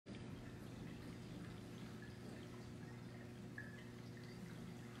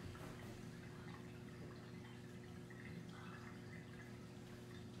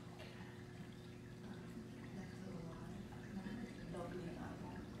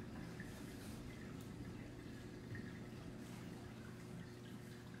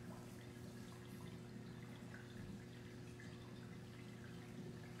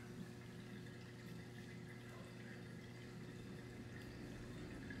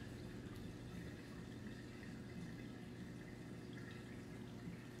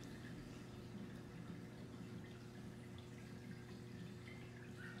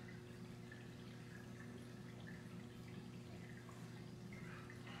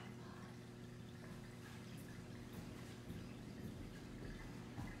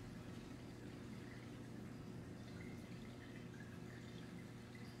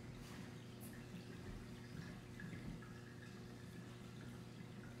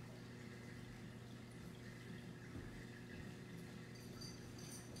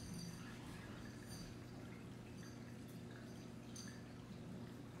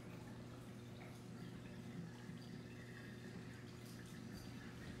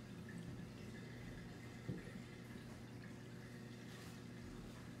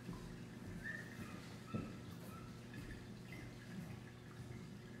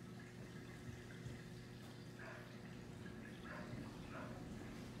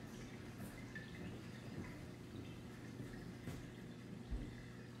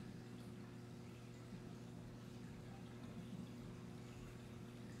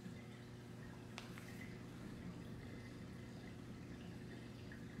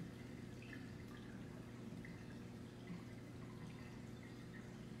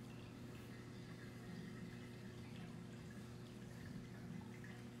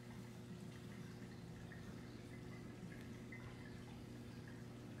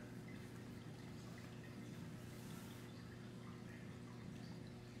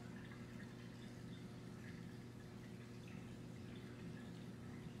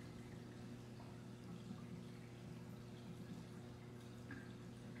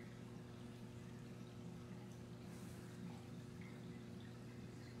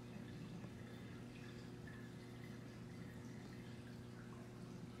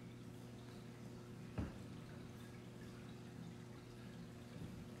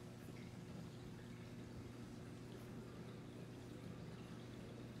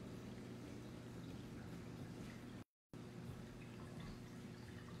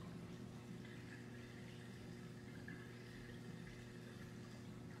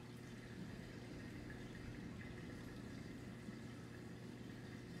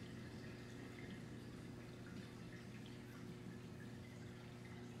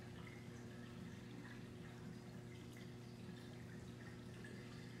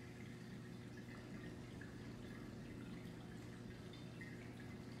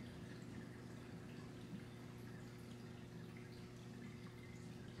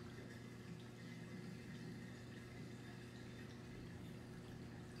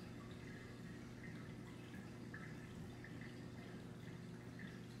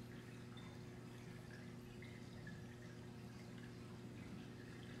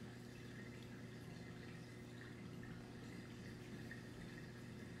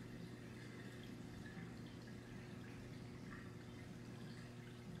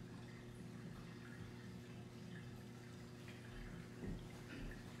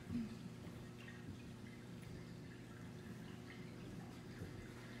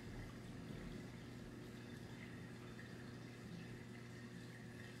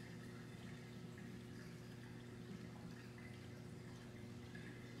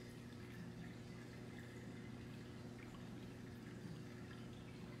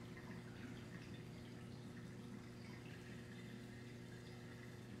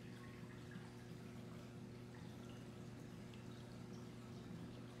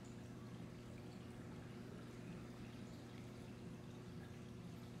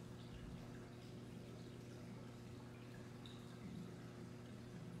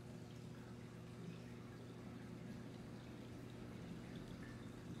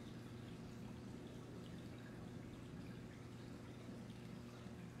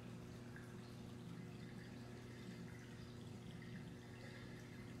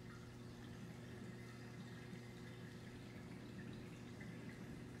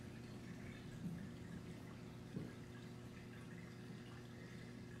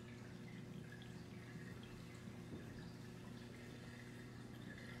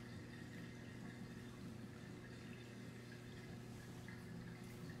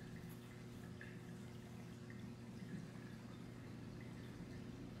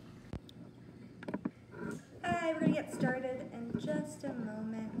We're going to get started in just a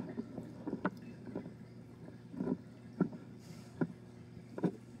moment.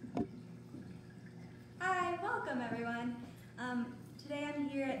 Hi, welcome everyone. Today I'm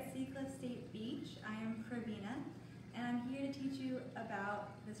here at Seacliff State Beach. I am Pravina, and I'm here to teach you about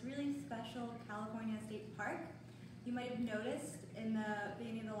this really special California state park. You might have noticed in the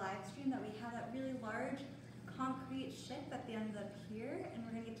beginning of the live stream that we have that really large concrete ship at the end of the pier, and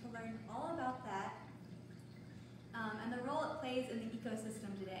we're going to get to learn all about that and the role it plays in the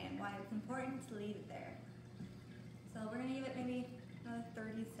ecosystem today and why it's important to leave it there. So we're going to give it maybe another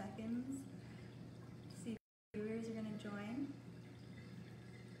 30 seconds to see if viewers are going to join.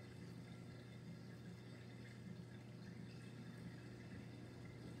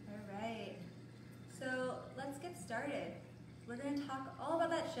 All right, so let's get started. We're going to talk all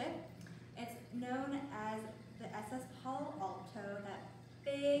about that ship. It's known as the SS Palo Alto. That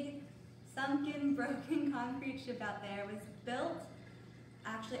big, sunken, broken concrete ship out there was built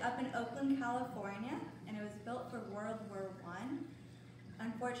actually up in Oakland, California, and it was built for World War I.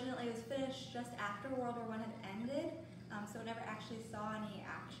 Unfortunately, it was finished just after World War I had ended, so it never actually saw any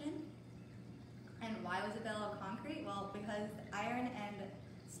action. And why was it built out of concrete? Well, because iron and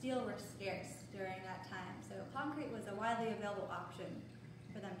steel were scarce during that time, so concrete was a widely available option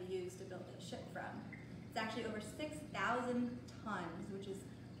for them to use to build a ship from. It's actually over 6,000 tons, which is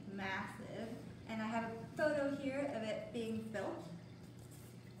massive, and I have a photo here of it being built.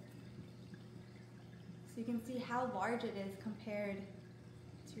 So you can see how large it is compared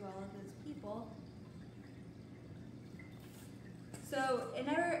to all of those people. So it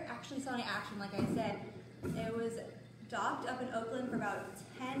never actually saw any action, like I said. It was docked up in Oakland for about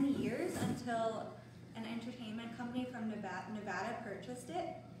 10 years until an entertainment company from Nevada purchased it,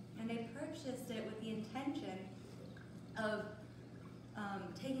 and they purchased it with the intention of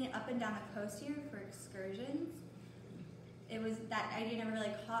taking it up and down the coast here for excursions. That idea never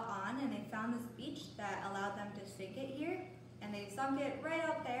really caught on, and they found this beach that allowed them to sink it here, and they sunk it right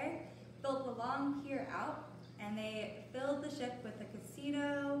out there, built the long pier out, and they filled the ship with a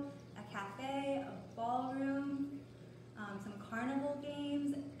casino, a cafe, a ballroom, some carnival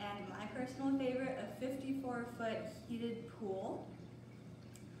games, and my personal favorite, a 54-foot heated pool.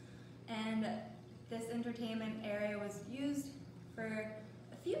 And this entertainment area was used for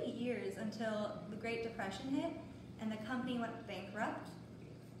a few years until the Great Depression hit and the company went bankrupt.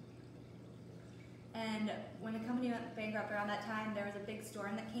 And when the company went bankrupt around that time, there was a big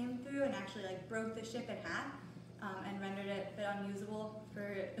storm that came through and actually broke the ship in half and rendered it a bit unusable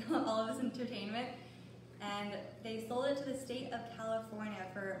for all of this entertainment. And they sold it to the state of California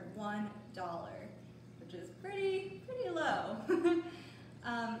for $1, which is pretty low.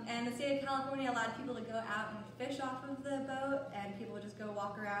 And the state of California allowed people to go out and fish off of the boat, and people would just go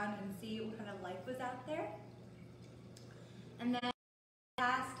walk around and see what kind of life was out there. And then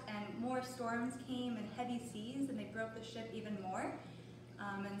passed, and more storms came and heavy seas, and they broke the ship even more.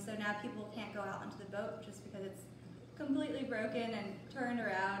 And so now people can't go out onto the boat just because it's completely broken and turned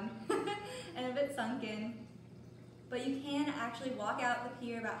around and a bit sunken. But you can actually walk out the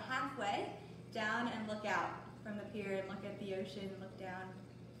pier about halfway down and look out from the pier and look at the ocean and look down.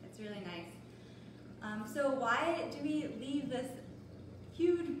 It's really nice. So why do we leave this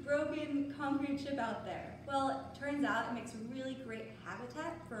huge broken concrete ship out there? Well, it turns out it makes a really great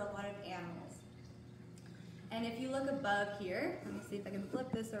habitat for a lot of animals. And if you look above here, let me see if I can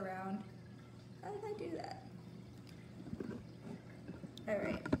flip this around. How did I do that? All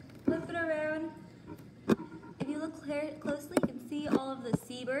right, flip it around. If you look closely, you can see all of the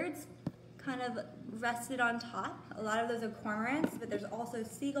seabirds kind of rested on top. A lot of those are cormorants, but there's also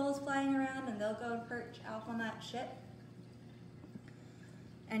seagulls flying around, and they'll go and perch out on that ship.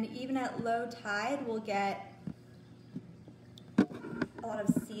 And even at low tide, we'll get a lot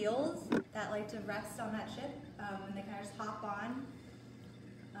of seals that like to rest on that ship, and they kind of just hop on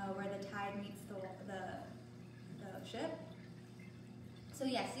where the tide meets the ship. So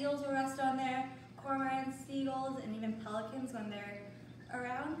yeah, seals will rest on there, cormorants, seagulls, and even pelicans when they're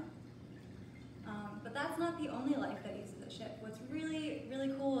around. But that's not the only life that uses the ship. What's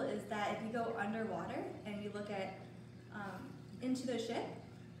really cool is that if you go underwater and you look at into the ship,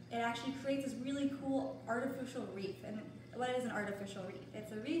 it actually creates this really cool artificial reef. And what is an artificial reef?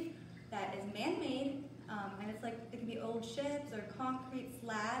 It's a reef that is man-made, and it's like, it can be old ships or concrete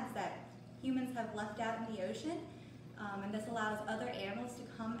slabs that humans have left out in the ocean. And this allows other animals to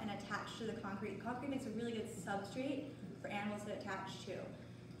come and attach to the concrete. Concrete makes a really good substrate for animals to attach to.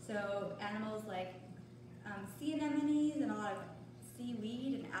 So animals like sea anemones and a lot of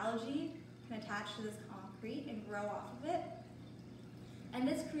seaweed and algae can attach to this concrete and grow off of it. And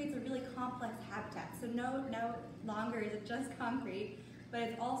this creates a really complex habitat. So no longer is it just concrete, but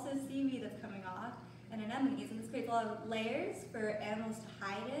it's also seaweed that's coming off and anemones. And this creates a lot of layers for animals to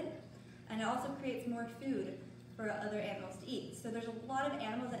hide in. And it also creates more food for other animals to eat. So there's a lot of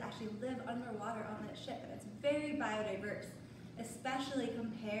animals that actually live underwater on this ship, and it's very biodiverse, especially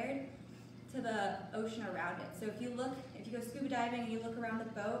compared to the ocean around it. So if you go scuba diving and you look around the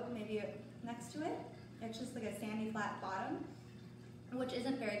boat, maybe next to it, it's just like a sandy flat bottom, which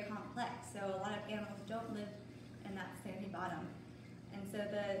isn't very complex. So a lot of animals don't live in that sandy bottom. And so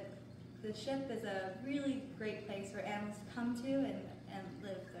the ship is a really great place for animals to come to and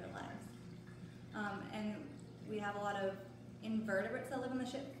live their lives. And we have a lot of invertebrates that live on the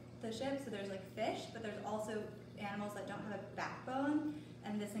ship. So there's like fish, but there's also animals that don't have a backbone,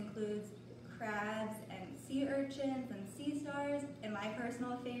 and this includes crabs and sea urchins and sea stars, and my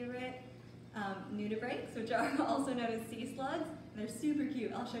personal favorite, nudibranchs, which are also known as sea slugs. They're super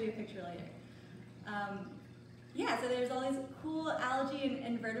cute. I'll show you a picture later. Yeah, so there's all these cool algae and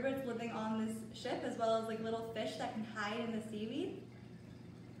invertebrates living on this ship, as well as like little fish that can hide in the seaweed.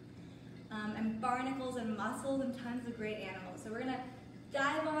 And barnacles and mussels and tons of great animals. So we're gonna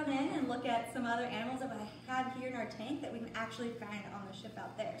dive on in and look at some other animals that I have here in our tank that we can actually find on the ship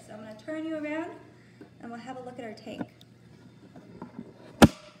out there. So I'm gonna turn you around and we'll have a look at our tank.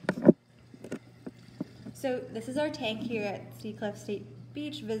 So this is our tank here at Seacliff State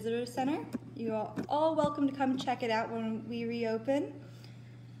Beach Visitor Center. You are all welcome to come check it out when we reopen.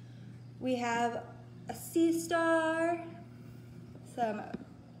 We have a sea star, some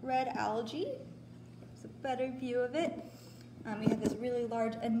red algae, it's a better view of it. We have this really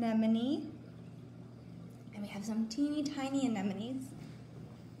large anemone, and we have some teeny tiny anemones.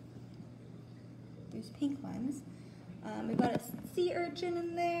 There's pink ones. We've got a sea urchin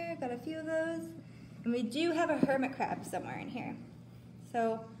in there, got a few of those. And we do have a hermit crab somewhere in here.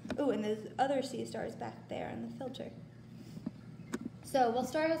 So, oh, and there's other sea stars back there in the filter. So we'll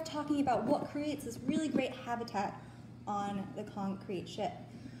start off talking about what creates this really great habitat on the concrete ship.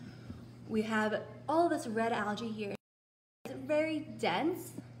 We have all this red algae here. It's very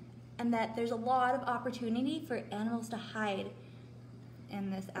dense, and that there's a lot of opportunity for animals to hide in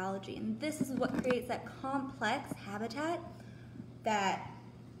this algae. And this is what creates that complex habitat that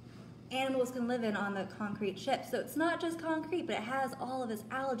animals can live in on the concrete ship. So it's not just concrete, but it has all of this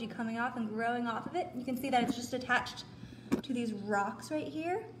algae coming off and growing off of it. You can see that it's just attached to these rocks right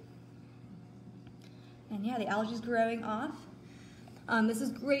here. And yeah, the algae is growing off. This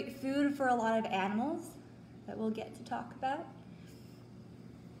is great food for a lot of animals that we'll get to talk about.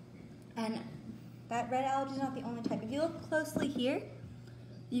 And that red algae is not the only type. If you look closely here,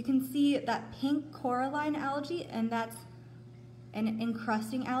 you can see that pink coralline algae, and that's an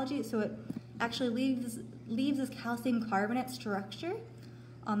encrusting algae. So it actually leaves this calcium carbonate structure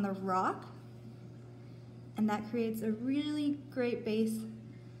on the rock, and that creates a really great base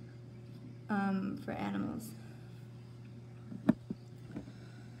for animals.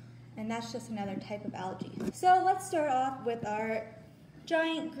 And that's just another type of algae. So let's start off with our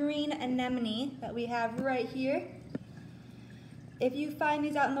giant green anemone that we have right here. If you find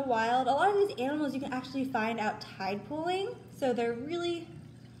these out in the wild, a lot of these animals you can actually find out tide pooling. So they're really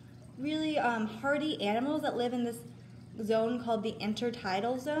hardy animals that live in this zone called the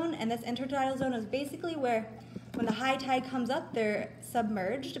intertidal zone. And this intertidal zone is basically where when the high tide comes up, they're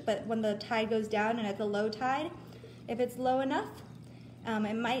submerged, but when the tide goes down and it's a low tide, if it's low enough,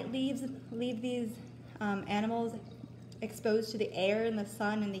 it might leave these animals exposed to the air and the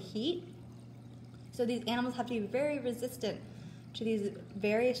sun and the heat. So these animals have to be very resistant to these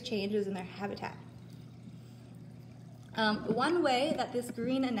various changes in their habitat. One way that this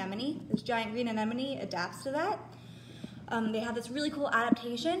green anemone, this giant green anemone, adapts to that, they have this really cool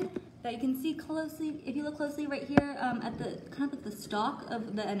adaptation that you can see closely. If you look closely right here at the kind of at the stalk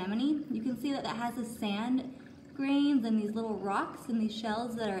of the anemone, you can see that it has the sand grains and these little rocks and these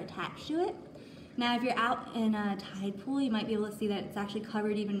shells that are attached to it. Now, if you're out in a tide pool, you might be able to see that it's actually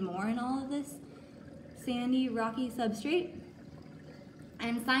covered even more in all of this sandy, rocky substrate.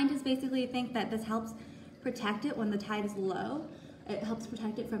 And scientists basically think that this helps protect it when the tide is low. It helps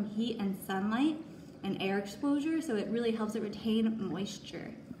protect it from heat and sunlight and air exposure, so it really helps it retain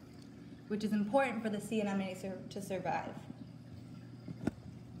moisture, which is important for the sea anemone to survive.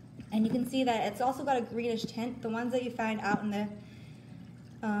 And you can see that it's also got a greenish tint. The ones that you find out in the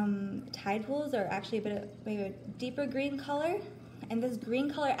tide pools are actually maybe a deeper green color. And this green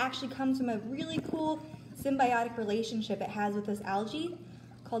color actually comes from a really cool symbiotic relationship it has with this algae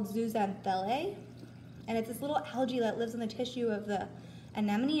called zooxanthellae. And it's this little algae that lives in the tissue of the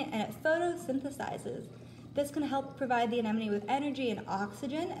anemone, and it photosynthesizes This can help provide the anemone with energy and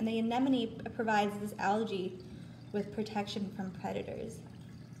oxygen, and the anemone provides this algae with protection from predators,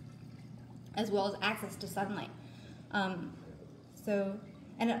 as well as access to sunlight.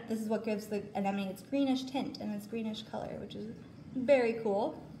 This is what gives the anemone its greenish tint and its greenish color, which is very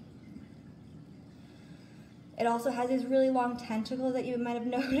cool. It also has these really long tentacles that you might have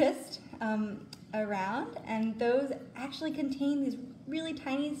noticed around, and those actually contain these really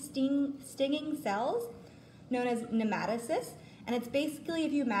tiny stinging cells known as nematocysts. And it's basically,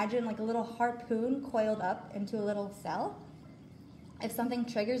 if you imagine like a little harpoon coiled up into a little cell. If something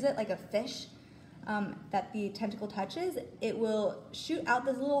triggers it, like a fish that the tentacle touches, it will shoot out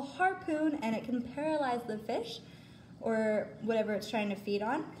this little harpoon and it can paralyze the fish or whatever it's trying to feed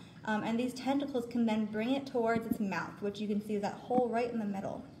on. And these tentacles can then bring it towards its mouth, which you can see is that hole right in the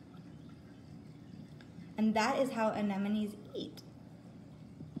middle. And that is how anemones eat.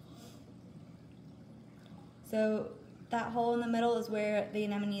 So that hole in the middle is where the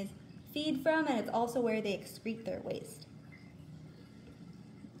anemones feed from, and it's also where they excrete their waste.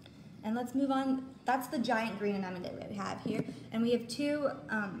 And let's move on. That's the giant green anemone that we have here. And we have two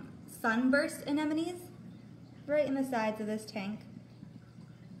sunburst anemones right in the sides of this tank.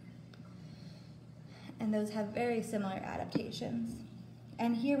 And those have very similar adaptations.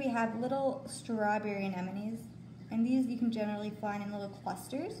 And here we have little strawberry anemones. And these you can generally find in little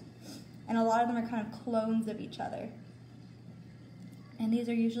clusters. And a lot of them are kind of clones of each other. And these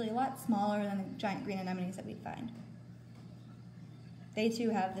are usually a lot smaller than the giant green anemones that we find. They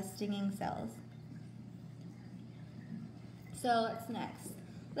too have the stinging cells. So what's next?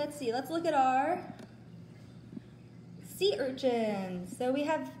 Let's see, let's look at our sea urchins. So we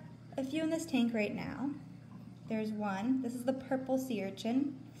have a few in this tank right now. There's one. This is the purple sea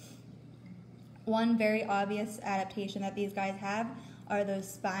urchin. One very obvious adaptation that these guys have are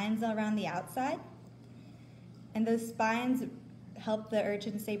those spines around the outside. And those spines help the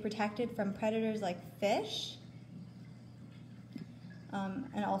urchin stay protected from predators like fish,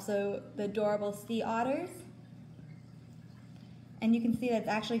 and also the adorable sea otters. And you can see that it's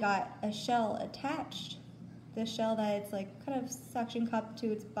actually got a shell attached. The shell that it's like kind of suction cupped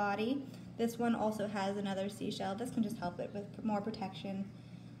to its body. This one also has another seashell. This can just help it with more protection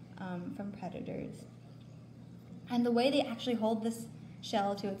from predators. And the way they actually hold this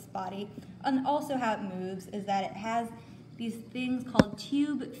shell to its body, and also how it moves, is that it has these things called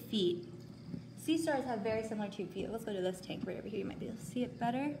tube feet. Sea stars have very similar tube feet. Let's go to this tank right over here. You might be able to see it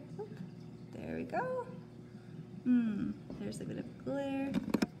better. There we go. There's a bit of glare.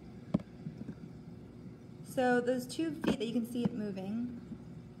 So those tube feet that you can see it moving,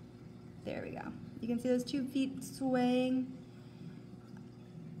 there we go. You can see those tube feet swaying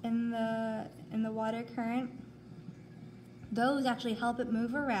in the water current. Those actually help it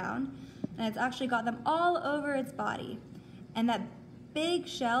move around, and it's actually got them all over its body. And that big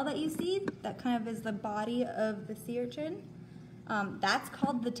shell that you see, that kind of is the body of the sea urchin, that's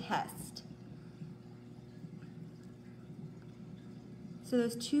called the test. So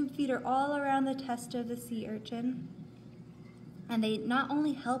those tube feet are all around the test of the sea urchin, and they not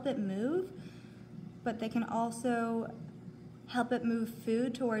only help it move, but they can also help it move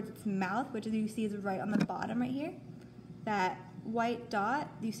food towards its mouth, which as you see is right on the bottom right here. That white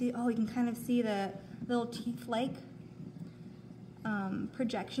dot, you see, you can kind of see the little teeth-like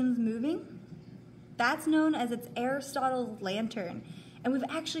projections moving. That's known as its Aristotle's lantern. And we've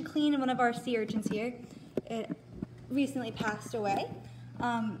actually cleaned one of our sea urchins here. It recently passed away.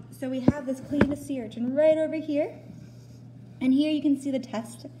 So we have this cleaned sea urchin right over here. And here you can see the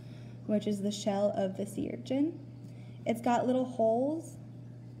test, which is the shell of the sea urchin. It's got little holes.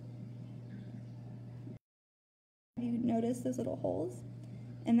 You notice those little holes?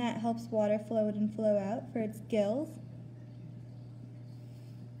 And that helps water flow in and flow out for its gills.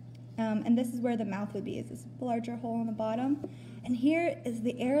 And this is where the mouth would be, is this larger hole on the bottom. And here is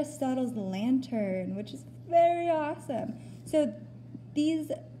the Aristotle's lantern, which is very awesome. So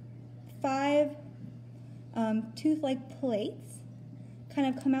these 5 tooth-like plates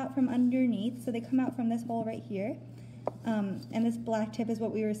kind of come out from underneath. So they come out from this hole right here. And this black tip is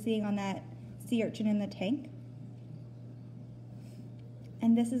what we were seeing on that sea urchin in the tank.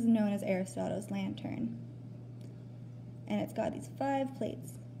 And this is known as Aristotle's lantern. And it's got these 5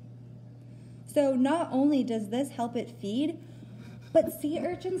 plates. So not only does this help it feed, but sea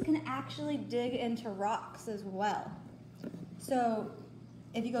urchins can actually dig into rocks as well. So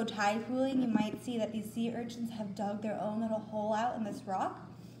if you go tide pooling, you might see that these sea urchins have dug their own little hole out in this rock.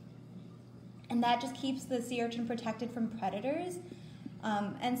 And that just keeps the sea urchin protected from predators.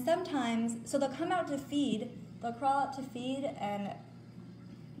 And sometimes, so they'll come out to feed, they'll crawl out to feed and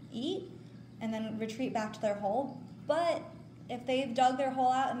eat, and then retreat back to their hole. But if they've dug their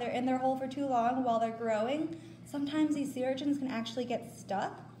hole out and they're in their hole for too long while they're growing, sometimes these sea urchins can actually get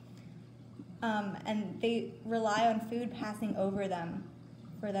stuck, and they rely on food passing over them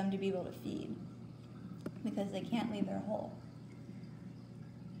for them to be able to feed because they can't leave their hole.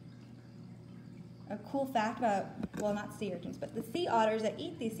 A cool fact about, well, not sea urchins, but the sea otters that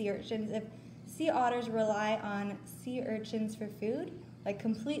eat these sea urchins, if sea otters rely on sea urchins for food, like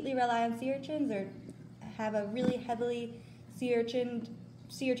completely rely on sea urchins or have a really heavily sea urchin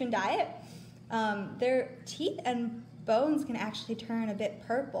diet, their teeth and bones can actually turn a bit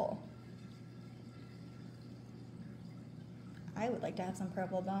purple. I would like to have some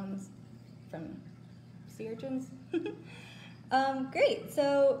purple bones from sea urchins. Great,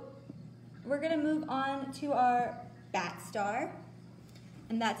 so we're gonna move on to our bat star,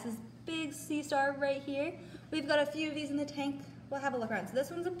 and that's this big sea star right here. We've got a few of these in the tank. We'll have a look around. So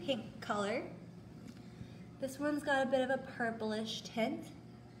this one's a pink color. This one's got a bit of a purplish tint.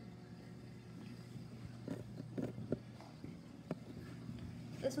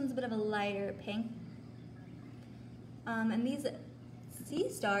 This one's a bit of a lighter pink. And these sea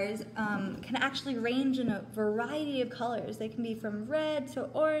stars can actually range in a variety of colors. They can be from red to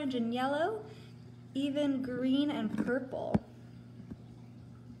orange and yellow, even green and purple.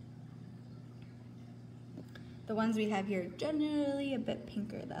 The ones we have here are generally a bit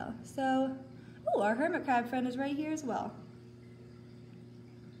pinker though. So, oh, our hermit crab friend is right here as well.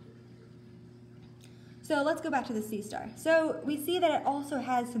 So let's go back to the sea star. So we see that it also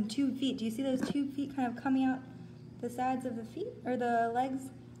has some tube feet. Do you see those tube feet kind of coming out the sides of the feet, or the legs,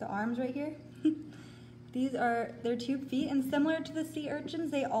 the arms right here? These are their tube feet, and similar to the sea urchins,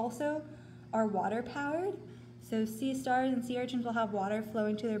 they also are water powered. So sea stars and sea urchins will have water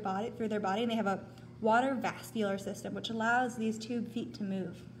flowing to their body, through their body, and they have a water vascular system, which allows these tube feet to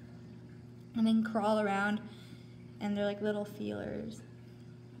move. And they can crawl around, and they're like little feelers.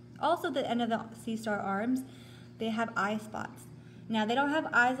 Also, at the end of the sea star arms, they have eye spots. Now, they don't have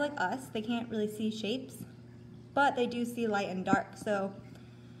eyes like us. They can't really see shapes, but they do see light and dark. So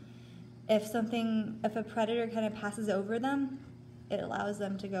if a predator kind of passes over them, it allows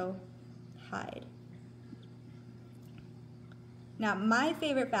them to go hide. Now, my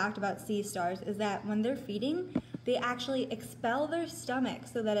favorite fact about sea stars is that when they're feeding, they actually expel their stomach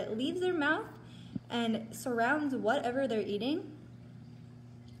so that it leaves their mouth and surrounds whatever they're eating,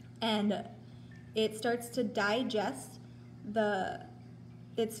 and it starts to digest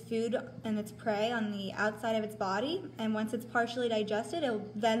its food and its prey on the outside of its body, and once it's partially digested, it'll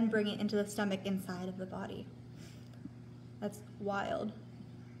then bring it into the stomach inside of the body. That's wild.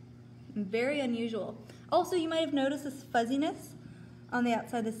 Very unusual. Also, you might have noticed this fuzziness on the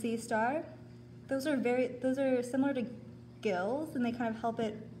outside of the sea star. Those are similar to gills, and they kind of help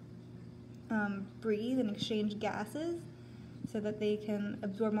it breathe and exchange gases so that they can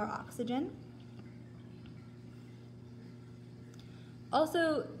absorb more oxygen.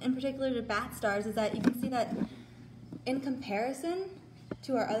 Also, in particular to bat stars, is that you can see that in comparison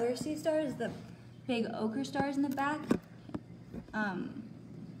to our other sea stars, the big ochre stars in the back,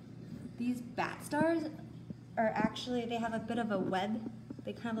 these bat stars are actually, they have a bit of a web.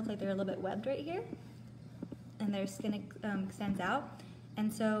 They kind of look like they're a little bit webbed right here, and their skin extends out.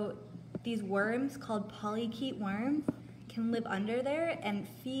 And so these worms, called polychaete worms, can live under there and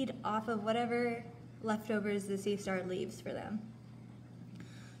feed off of whatever leftovers the sea star leaves for them.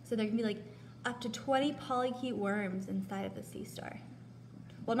 So there can be like up to 20 polychaete worms inside of the sea star.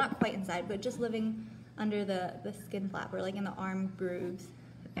 Well, not quite inside, but just living under the skin flap, or like in the arm grooves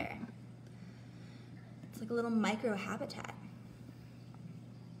there. It's like a little micro habitat.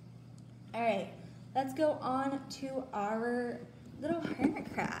 All right, let's go on to our little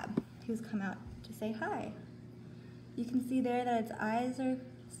hermit crab who's come out to say hi. You can see there that its eyes are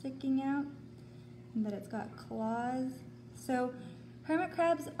sticking out and that it's got claws. So hermit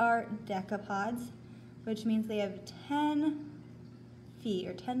crabs are decapods, which means they have 10 feet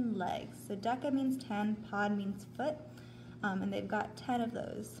or 10 legs. So deca means 10, pod means foot, and they've got 10 of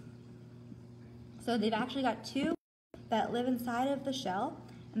those. So they've actually got 2 that live inside of the shell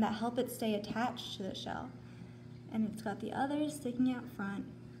and that help it stay attached to the shell. And it's got the others sticking out front.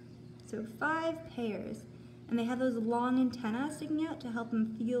 So 5 pairs. And they have those long antennae sticking out to help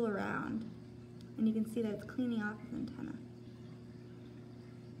them feel around. And you can see that it's cleaning off its antenna.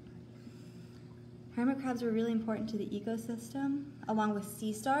 Hermit crabs are really important to the ecosystem, along with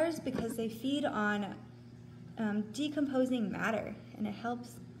sea stars, because they feed on decomposing matter, and it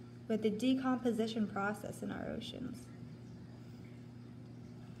helps with the decomposition process in our oceans.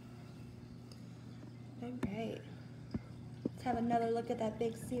 All right, let's have another look at that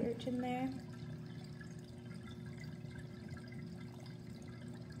big sea urchin there.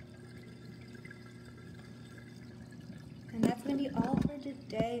 going to be all for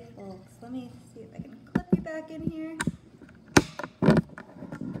today, folks. Let me see if I can clip you back in here.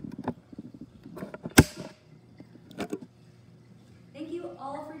 Thank you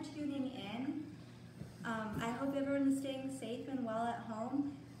all for tuning in. I hope everyone is staying safe and well at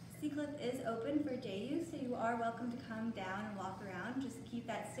home. Seacliff is open for day use, so you are welcome to come down and walk around. Just keep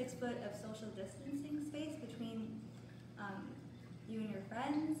that 6 foot of social distancing space between you and your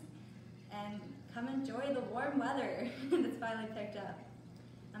friends, and come enjoy the warm weather that's finally picked up.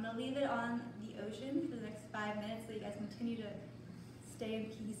 I'm going to leave it on the ocean for the next 5 minutes so you guys continue to stay in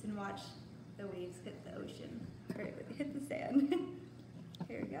peace and watch the waves hit the ocean, or hit the sand.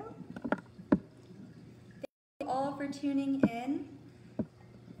 Here we go. Thank you all for tuning in,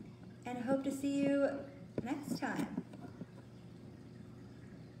 and hope to see you next time.